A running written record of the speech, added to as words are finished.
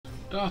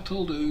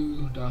That'll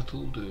do,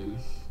 that'll do.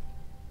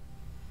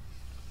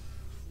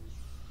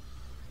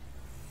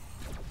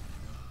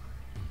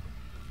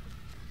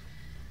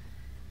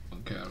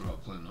 Don't care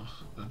about playing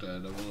a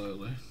Daredevil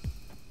early.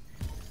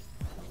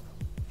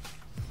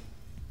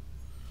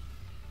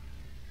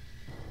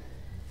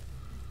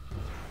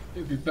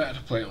 It'd be better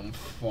to play it on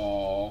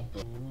 4,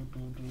 but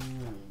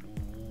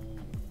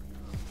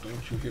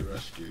don't you get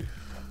rescue.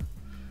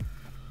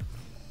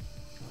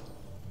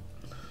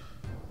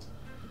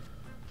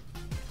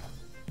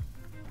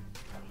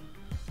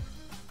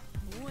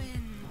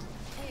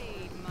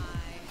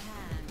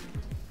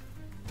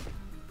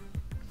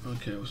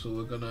 Okay, so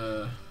we're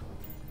gonna.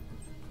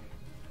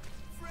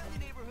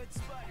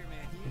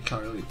 We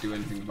can't really do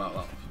anything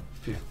about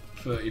that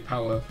 30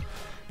 power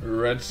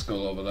Red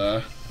Skull over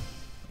there.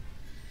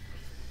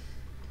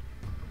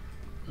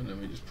 And then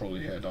we just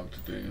probably head Doctor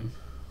Doom.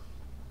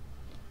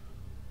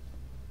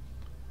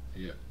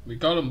 Yeah, we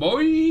got him,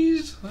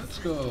 boys! Let's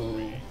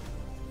go!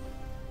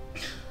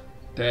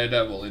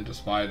 Daredevil into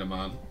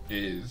Spider-Man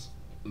is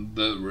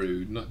the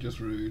rude, not just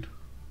rude.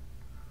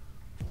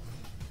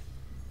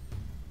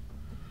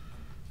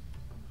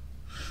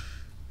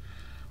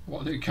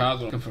 What new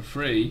cards are looking for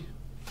free?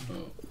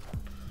 But,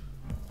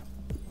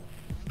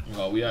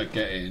 well, we are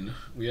getting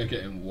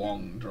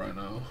wonged right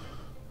now.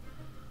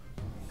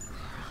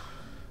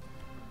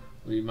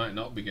 We might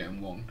not be getting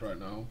wonged right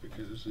now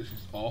because this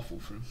is awful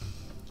for him.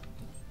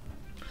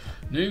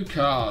 New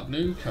card,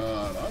 new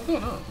card. I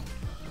don't know.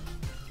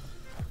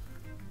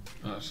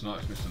 That's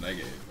not, it's Mr.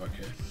 Negative.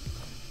 Okay.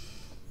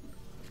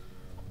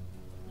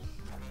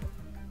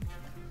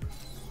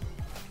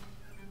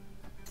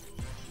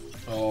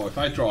 Oh, if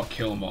I draw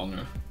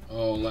Killmonger.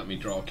 Oh, let me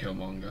draw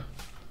Killmonger.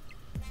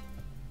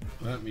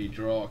 Let me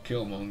draw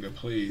Killmonger,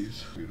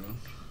 please. I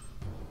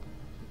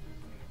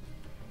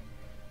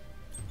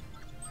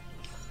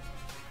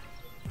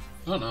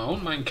don't know, I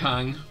don't mind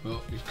Kang,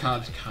 but his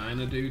cards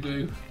kinda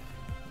do.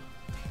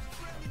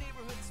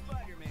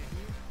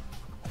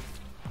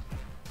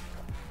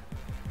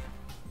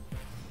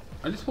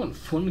 I just want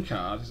fun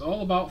cards. It's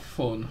all about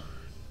fun.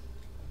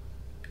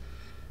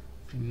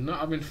 If you're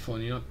not having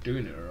fun, you're not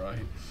doing it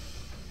right.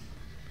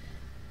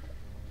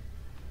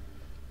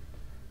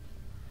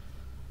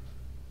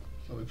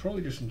 So we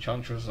probably just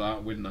Enchantress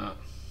that, win that.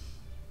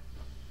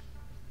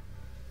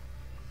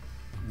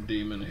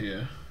 Demon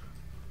here.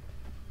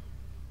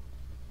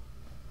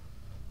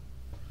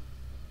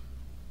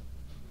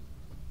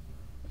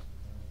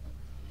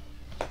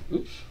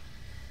 Oops.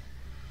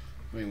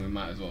 I mean, we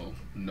might as well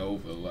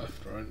Nova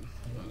left, right?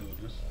 Might as well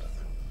just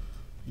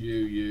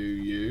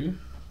you.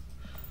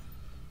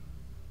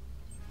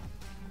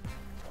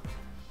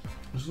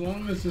 As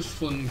long as there's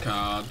fun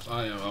cards,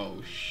 I am.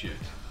 Oh shit.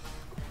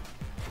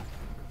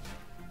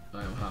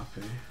 I am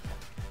happy.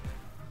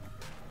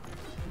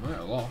 Might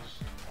have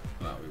lost.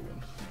 No, we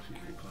won.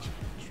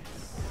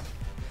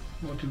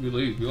 What did we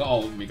lose? We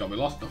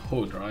lost the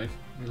hood, right?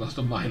 We lost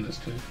a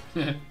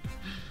 -2.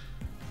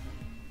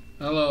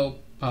 Hello,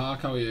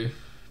 Park. How are you?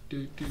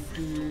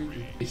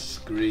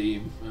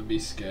 Scream and be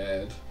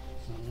scared.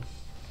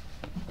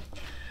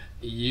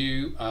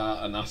 You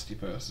are a nasty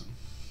person.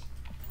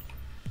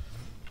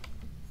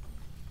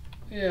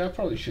 Yeah, I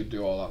probably should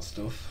do all that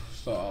stuff.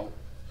 Sort out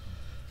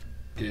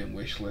game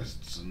wish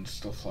lists and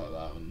stuff like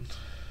that, and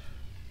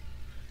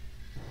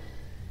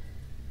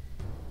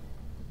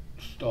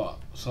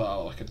sort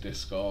out like a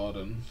Discord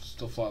and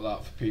stuff like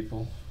that for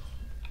people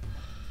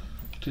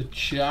to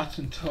chat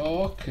and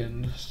talk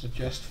and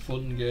suggest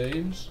fun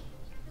games.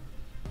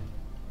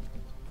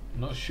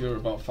 I'm not sure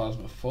about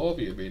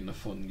Phasmophobia being a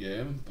fun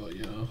game, but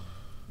you know.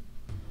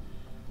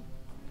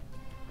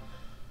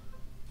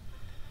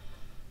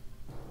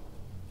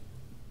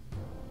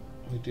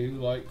 We do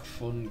like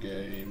fun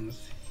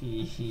games.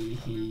 Hee hee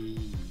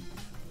hee.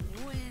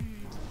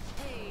 Wind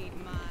paid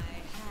my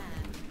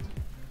hand.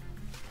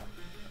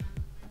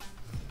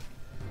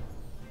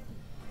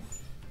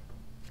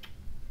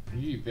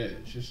 You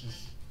bitch,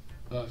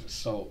 that's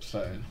so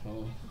upsetting.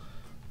 Well,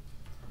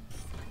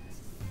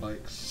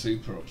 like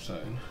super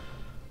upsetting.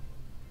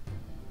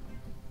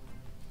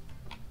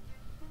 I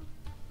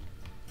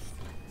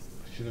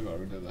should have got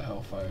rid of the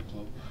Hellfire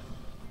Club.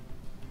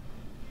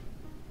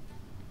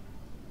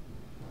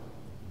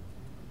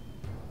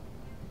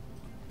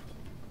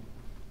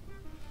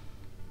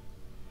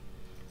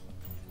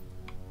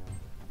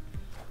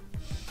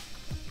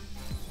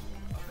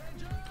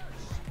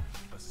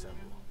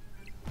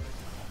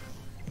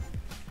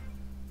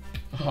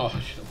 Oh,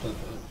 I should have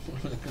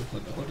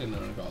put the hood in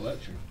there and got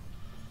electric.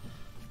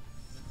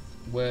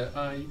 Where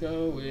are you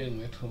going,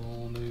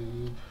 little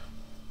noob?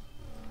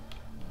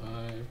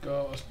 I've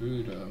got a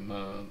Spooder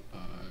man.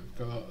 I've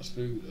got a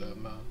Spooder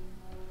man.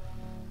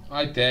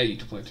 I dare you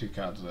to play 2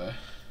 cards there.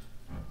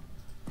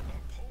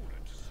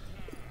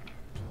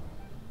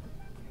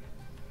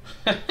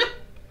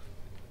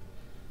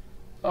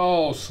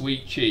 Oh,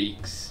 sweet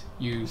cheeks.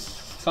 You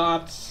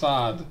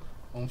sad,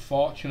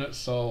 unfortunate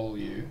soul,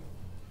 you.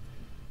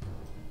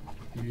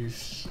 You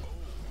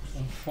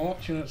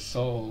unfortunate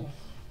soul.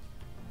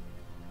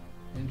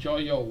 Enjoy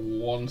your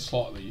one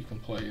slot that you can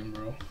play in,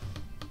 bro.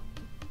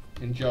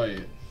 Enjoy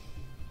it.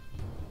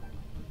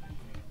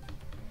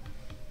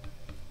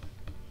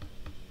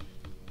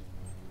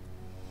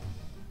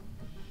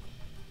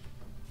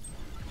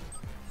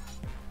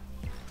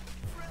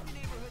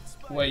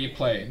 Where you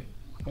playing?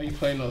 Where you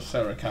playing those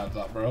Sarah cards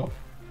at, bro?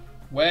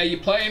 Where are you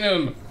playing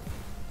them?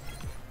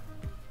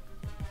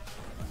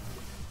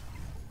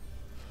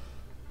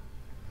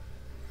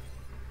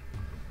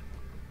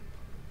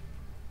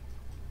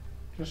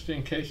 Just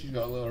in case he's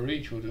got a little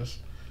reach, we'll just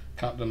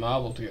Captain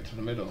Marvel to get to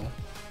the middle.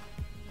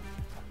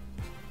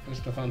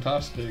 Mr.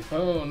 Fantastic.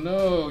 Oh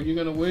no, you're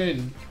gonna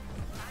win.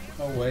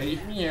 Oh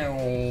wait. Meow.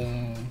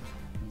 Winner.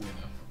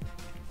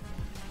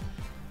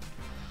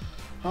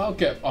 I'll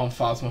get on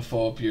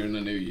Phasmophobia in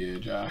the new year,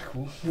 Jack.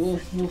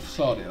 We'll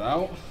sort it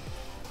out.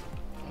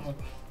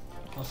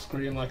 I'll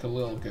scream like a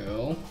little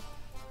girl.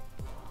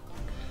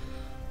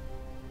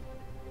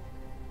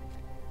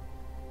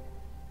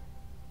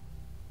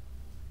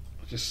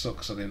 It just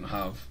sucks I didn't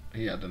have. I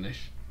had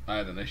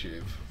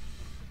initiative.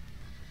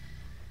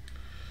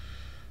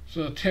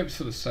 So tips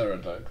for the Sarah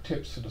deck.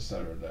 Tips for the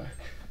Sarah deck.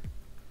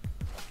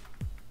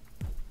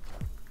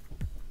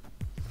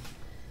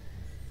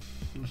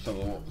 Let's have a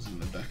look what was in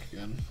the deck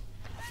again.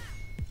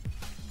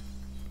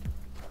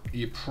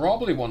 You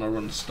probably want to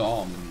run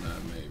Storm in there,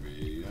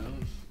 maybe.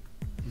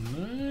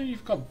 No,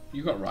 you've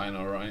got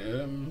Rhino, right?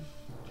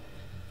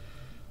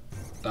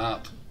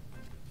 That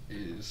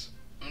is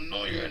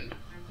annoying.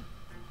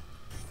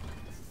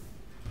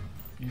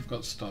 You've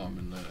got Storm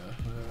in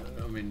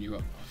there. I mean, you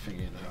got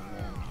Thingy in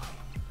there.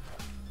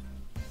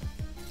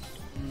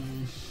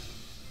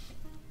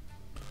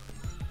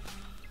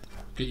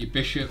 Get your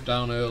Bishop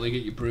down early,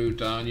 get your Brood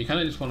down. You kind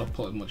of just want to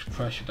put as much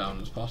pressure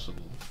down as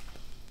possible.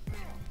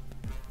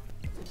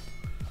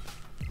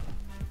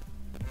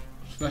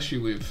 Especially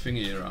with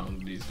Thingy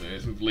around these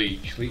days, with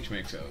Leech. Leech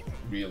makes it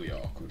really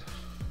awkward.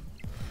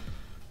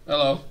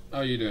 Hello, how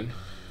are you doing?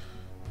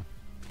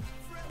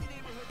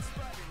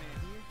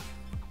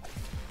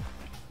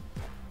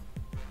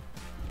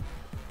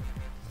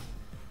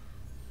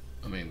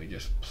 I mean, we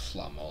just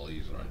slam all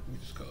these, right? We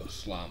just go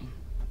slam.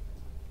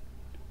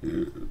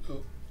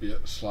 Oh, yeah,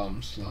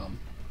 slam, slam,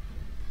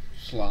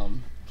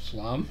 slam,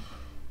 slam.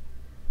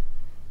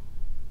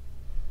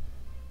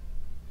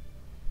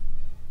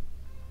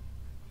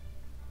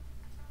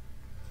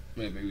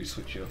 Maybe we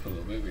switch it up a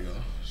little bit. We go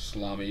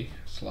slammy,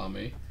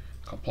 slammy,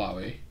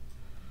 kaplowy,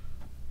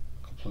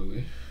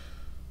 kaplowy.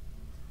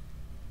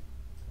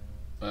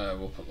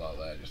 We'll put that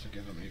there just in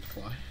case I need to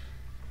fly.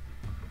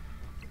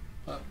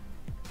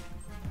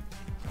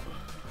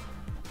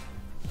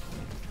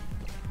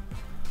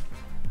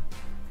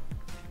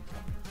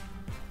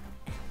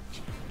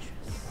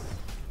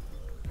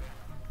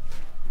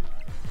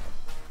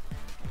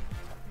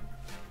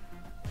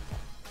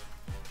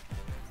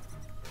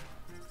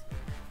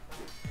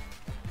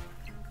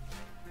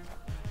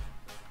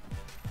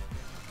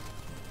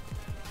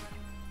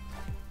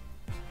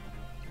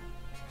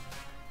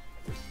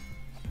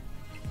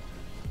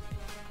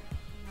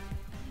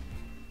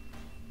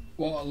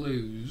 What I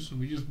lose,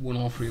 we just won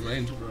all 3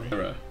 lanes, bro.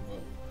 Well,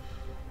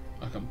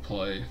 I can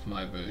play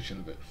my version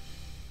of it.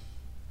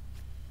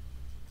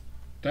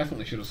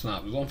 Definitely should have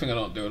snapped. There's one thing I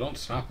don't do, I don't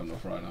snap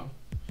enough right now.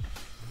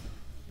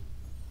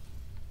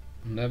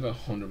 I'm never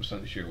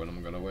 100% sure when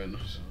I'm going to win.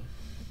 So.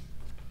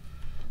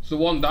 It's the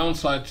one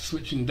downside to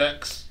switching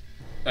decks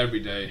every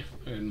day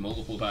and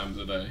multiple times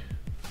a day.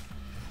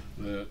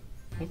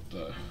 What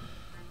the?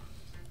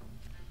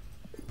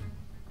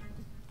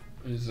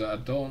 Is that I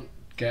don't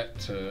get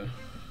to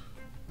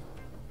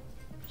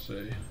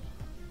see.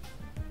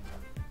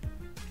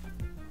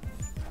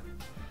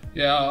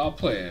 Yeah, I'll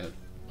play it.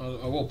 I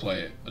will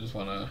play it. I just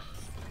wanna.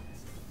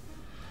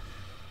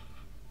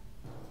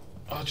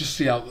 I'll just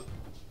see how.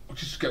 I'll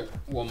just get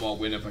one more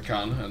win if I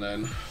can, and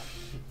then.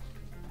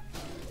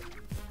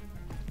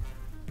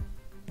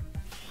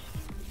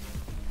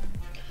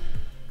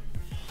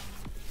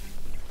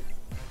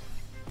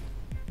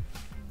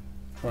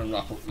 Try and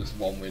wrap up this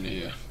one win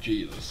here.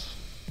 Jesus.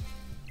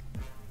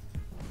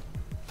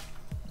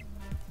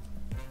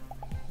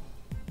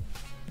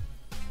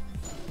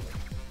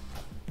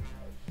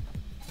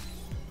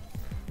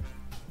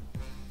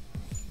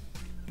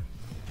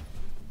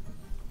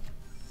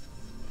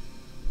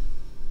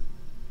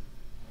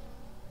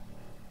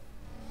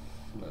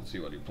 Let's see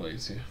what he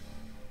plays here.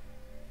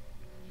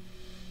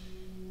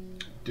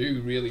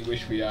 Do really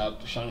wish we had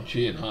Shang-Chi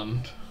in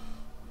hand.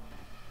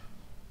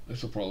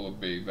 This will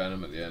probably be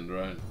Venom at the end,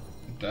 right?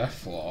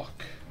 Deathlock.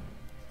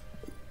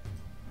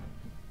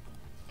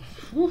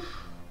 Whew.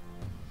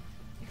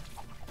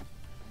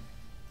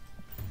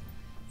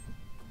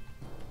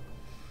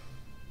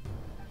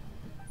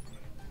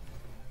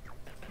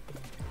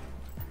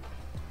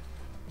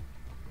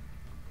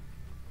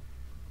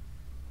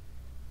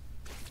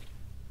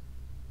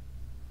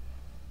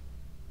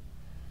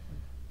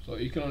 So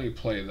you can only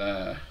play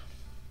there.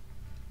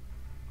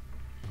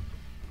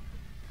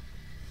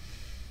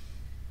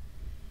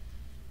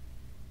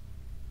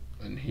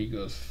 And he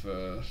goes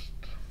first.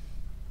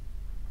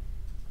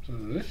 So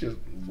does this just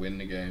win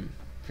the game?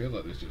 I feel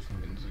like this just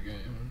wins the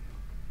game.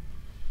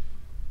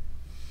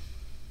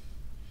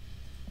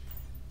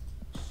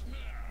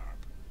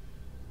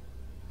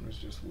 This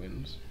just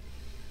wins.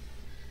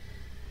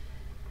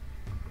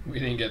 We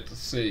didn't get to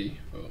see,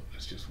 but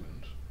this just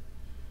wins.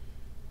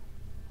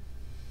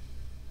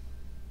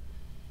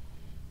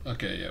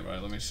 Okay, yeah,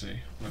 right, let me see.